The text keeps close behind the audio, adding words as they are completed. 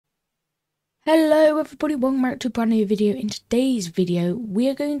Hello everybody, welcome back to a brand new video. In today's video,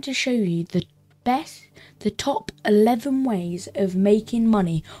 we're going to show you the top 11 ways of making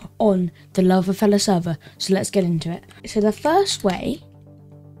money on the loverfella server. So let's get into it. So the first way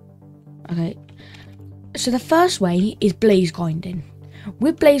is blaze grinding.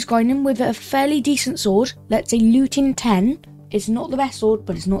 With blaze grinding, with a fairly decent sword, let's say looting 10, it's not the best sword,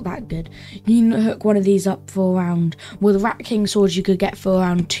 but it's not that good. You can hook one of these up for around, well, the Rat King swords you could get for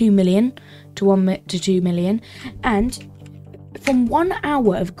around 2 million to 2 million. And from 1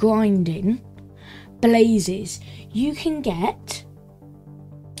 hour of grinding blazes, you can get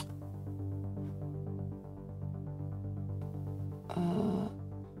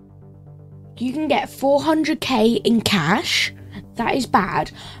you can get 400k in cash. That is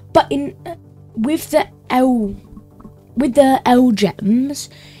bad, but with the L gems,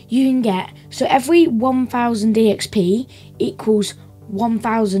 you can get, so every 1000 EXP equals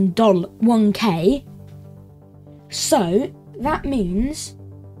 $1,000, 1k. So that means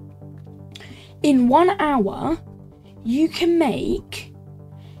in 1 hour you can make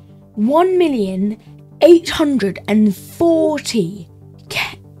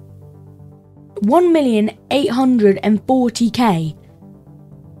 1,840k.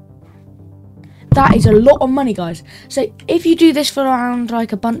 That is a lot of money, guys. So if you do this for around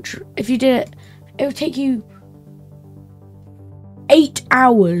like a bunch, if you did it, it would take you 8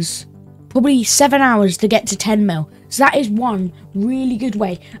 hours, probably 7 hours to get to 10 mil. So that is one really good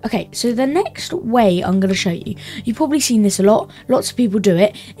way. Okay, so the next way I'm going to show you, you've probably seen this a lot. Lots of people do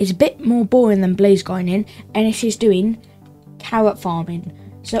it. It's a bit more boring than blaze grinding, and it is doing carrot farming.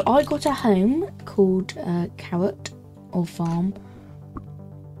 So I got a home called Carrot or Farm.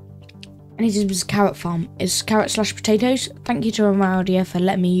 And it is carrot farm. It's carrot/potatoes. Thank you to Amaldia for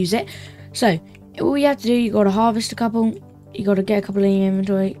letting me use it. So all you have to do, you got to harvest a couple. You got to get a couple in your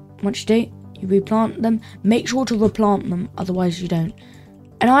inventory. Once you do, you replant them. Make sure to replant them, otherwise you don't.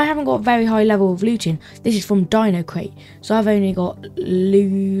 And I haven't got a very high level of looting. This is from Dino Crate, so I've only got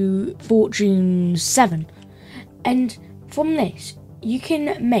Fortune 7. And from this, you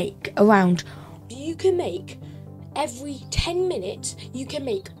can make every 10 minutes, you can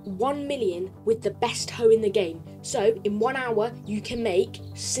make 1 million with the best hoe in the game. So in 1 hour, you can make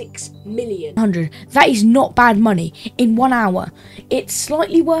 6 million. That is not bad money in 1 hour. It's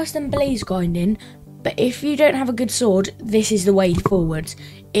slightly worse than blaze grinding, but if you don't have a good sword, this is the way forward.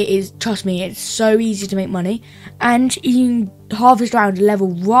 It is, trust me, it's so easy to make money, and you can harvest around a level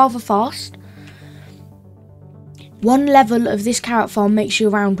rather fast. One level of this carrot farm makes you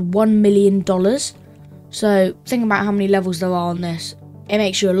around $1 million. So think about how many levels there are on this. It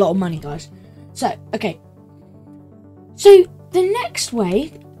makes you a lot of money, guys. So, okay. So the next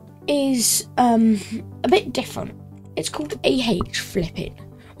way is a bit different. It's called AH flipping.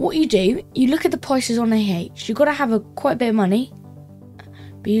 What you do, you look at the prices on AH. You've got to have quite a bit of money.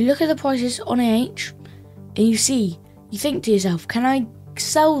 But you look at the prices on AH and you think to yourself, can I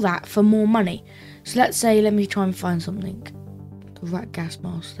sell that for more money? So let's say, let me try and find something. The rat gas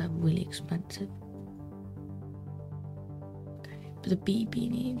masks, they're really expensive. But the bee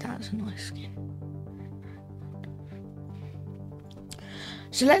beanie, that's a nice skin.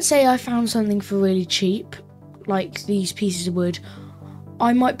 So let's say I found something for really cheap, like these pieces of wood.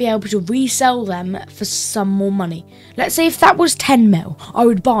 I might be able to resell them for some more money. Let's say if that was 10 mil, I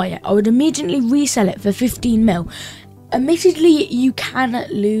would buy it. I would immediately resell it for 15 mil. Admittedly, you can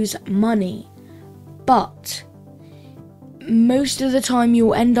lose money, but most of the time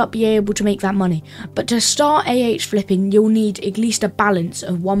you'll end up being able to make that money. But to start AH flipping, you'll need at least a balance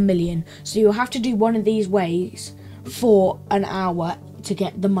of 1 million. So you'll have to do one of these ways for an hour to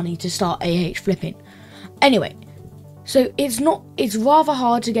get the money to start AH flipping. Anyway, so it's rather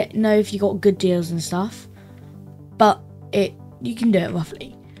hard to know if you got good deals and stuff, but you can do it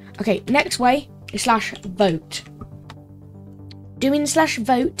roughly. Okay, next way is /vote. Doing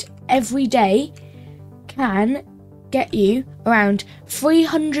 /vote every day can get you around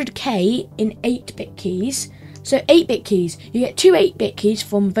 300k in 8-bit keys. So 8-bit keys, you get 2 8-bit keys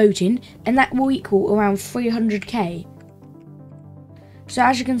from voting, and that will equal around 300k. So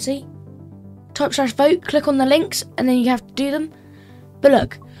as you can see, type /vote, click on the links, and then you have to do them. But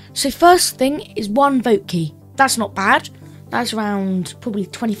look, so first thing is 1 vote key. That's not bad. That's around probably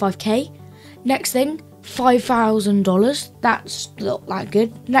 25k. Next thing, $5,000. That's not that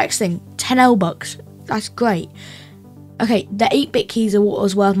good. Next thing, 10 L-bucks. That's great. Okay, the 8-bit keys are what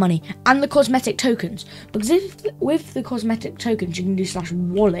was worth money, and the cosmetic tokens. Because with the cosmetic tokens, you can do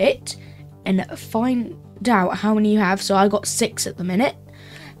 /wallet and find out how many you have. So I got 6 at the minute,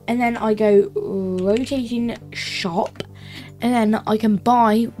 and then I go rotating shop, and then I can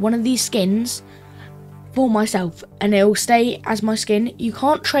buy one of these skins for myself, and it'll stay as my skin. You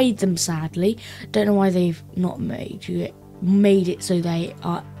can't trade them, sadly. Don't know why they've not made it so they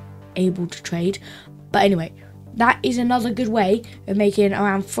are able to trade. But anyway, that is another good way of making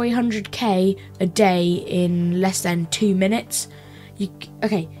around 300k a day in less than 2 minutes.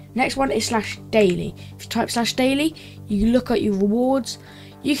 Okay, next one is /daily. If you type /daily, you look at your rewards.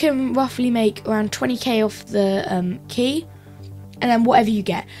 You can roughly make around 20k off the key, and then whatever you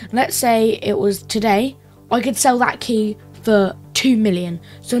get. Let's say it was today, I could sell that key for 2 million.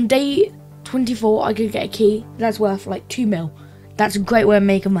 So on day 24, I could get a key that's worth like 2 mil. That's a great way of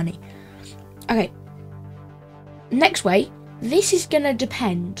making money. Okay. Next way, this is going to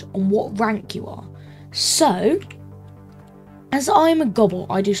depend on what rank you are. So, as I'm a gobble,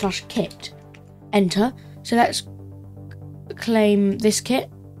 I do /kit. Enter. So let's claim this kit.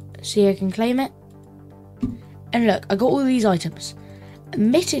 See, I can claim it. And look, I got all these items.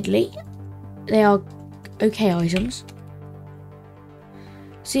 Admittedly, they are okay items.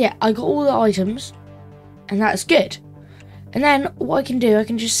 So yeah, I got all the items, and that's good. And then what I can do, I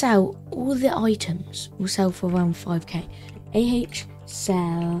can just sell all the items. We'll sell for around 5k.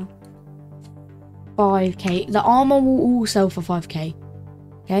 Sell 5k. The armor will all sell for 5k.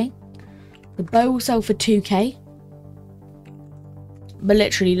 Okay. The bow will sell for 2k. But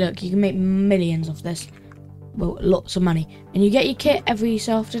literally, look, you can make millions off this. Well, lots of money. And you get your kit every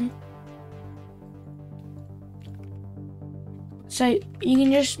so often. So you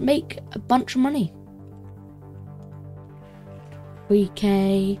can just make a bunch of money.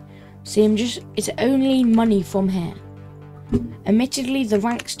 3k. See, it's only money from here. Admittedly, the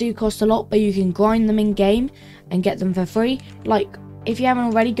ranks do cost a lot, but you can grind them in game and get them for free. Like, if you haven't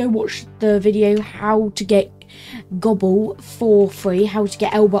already, go watch the video how to get Gobble for free, how to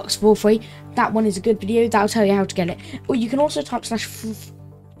get L-Bucks for free. That one is a good video. That'll tell you how to get it. Or you can also type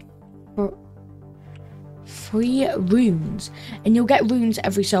free runes, and you'll get runes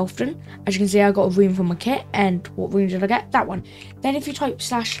every so often. As you can see, I got a rune from my kit, and what rune did I get? That one. Then if you type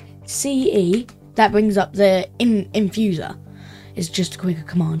 /CE, that brings up the infuser. It's just a quicker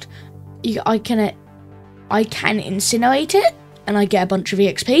command. I can incinerate it, and I get a bunch of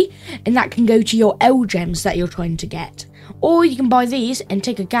EXP, and that can go to your L gems that you're trying to get. Or you can buy these and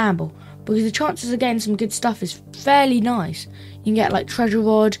take a gamble, because the chances of getting some good stuff is fairly nice. You can get like treasure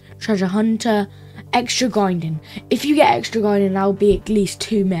rod, treasure hunter, extra grinding. If you get extra grinding, that'll be at least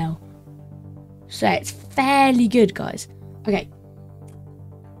 2 mil. So it's fairly good, guys. Okay.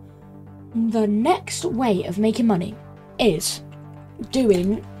 The next way of making money is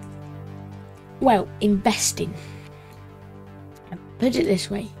doing, well, investing. Put it this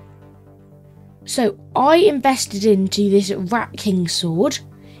way. So I invested into this Rat King sword.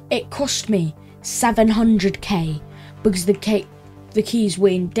 It cost me 700k because the keys were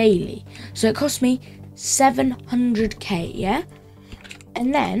in daily. So it cost me 700k, yeah?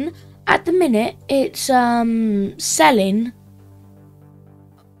 And then at the minute it's selling.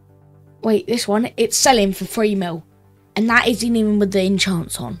 Wait, this one, it's selling for 3 mil. And that isn't even with the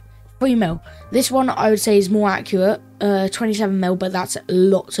enchants on. 3 mil. This one I would say is more accurate. 27 mil, but that's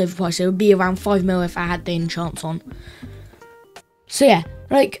lots overpriced. It would be around 5 mil if I had the enchants on. So yeah,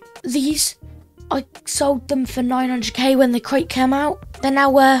 like these, I sold them for 900k when the crate came out. They're now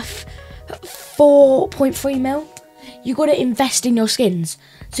worth 4.3 mil. You got to invest in your skins.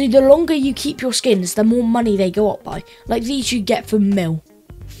 So the longer you keep your skins, the more money they go up by. Like these you get for mil.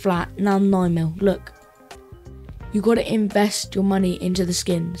 Flat, now 9 mil. Look. You got to invest your money into the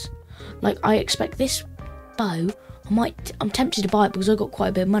skins. Like I expect this bow, I'm tempted to buy it because I got quite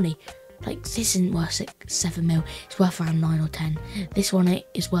a bit of money. Like this isn't worth 7 mil. It's worth around 9 or 10. This one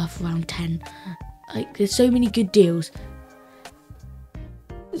is worth around 10. Like there's so many good deals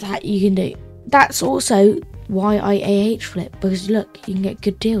that you can do. That's also why I AH flip, because look, you can get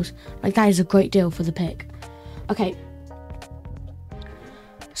good deals. Like that is a great deal for the pick. Okay.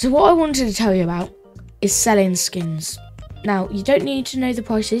 So what I wanted to tell you about is selling skins. Now, you don't need to know the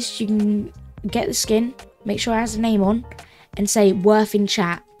prices. You can get the skin, make sure it has a name on, and say worth in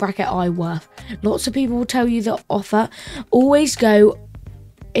chat, bracket I worth. Lots of people will tell you the offer. Always go,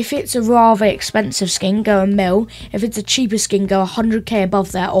 if it's a rather expensive skin, go a mil. If it's a cheaper skin, go 100k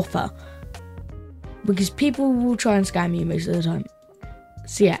above their offer. Because people will try and scam you most of the time.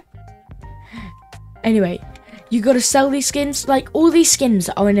 So yeah. Anyway, you got to sell these skins. Like all these skins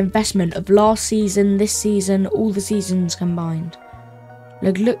are an investment of last season, this season, all the seasons combined.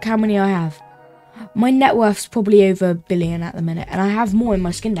 Look how many I have. My net worth's probably over 1 billion at the minute, and I have more in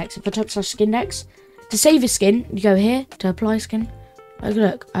my skin decks. If I type /skin decks, to save a skin, you go here to apply skin, Like,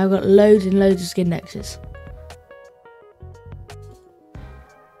 look, I've got loads and loads of skin nexus.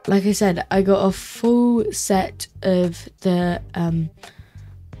 Like I said, I got a full set of the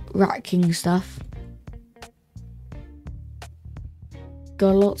Rat King stuff.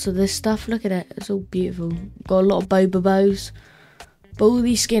 Got lots of this stuff. Look at it. It's all beautiful. Got a lot of boba bows. But all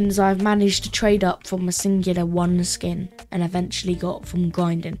these skins I've managed to trade up from a singular one skin and eventually got from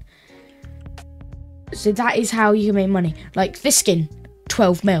grinding. So that is how you can make money. Like this skin,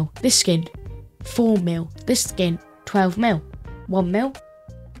 12 mil. This skin, 4 mil. This skin, 12 mil. 1 mil,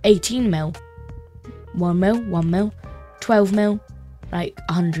 18 mil. 1 mil, 1 mil. 12 mil, like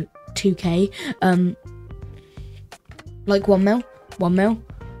 100, 2k. Like 1 mil, 1 mil,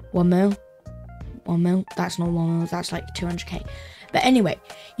 1 mil, 1 mil. That's not 1 mil, that's like 200k. But anyway,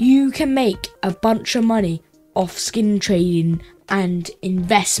 you can make a bunch of money off skin trading and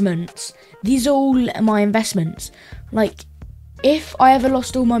investments. These are all my investments. Like, if I ever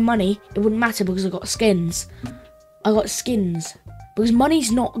lost all my money, it wouldn't matter because I got skins. I got skins. Because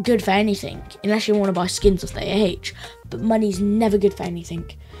money's not good for anything, unless you want to buy skins off the AH. But money's never good for anything.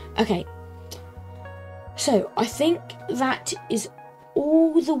 Okay. So, I think that is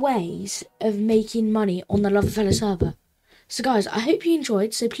all the ways of making money on the loverfella server. So guys, I hope you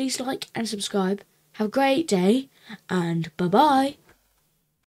enjoyed, so please like and subscribe. Have a great day, and bye-bye.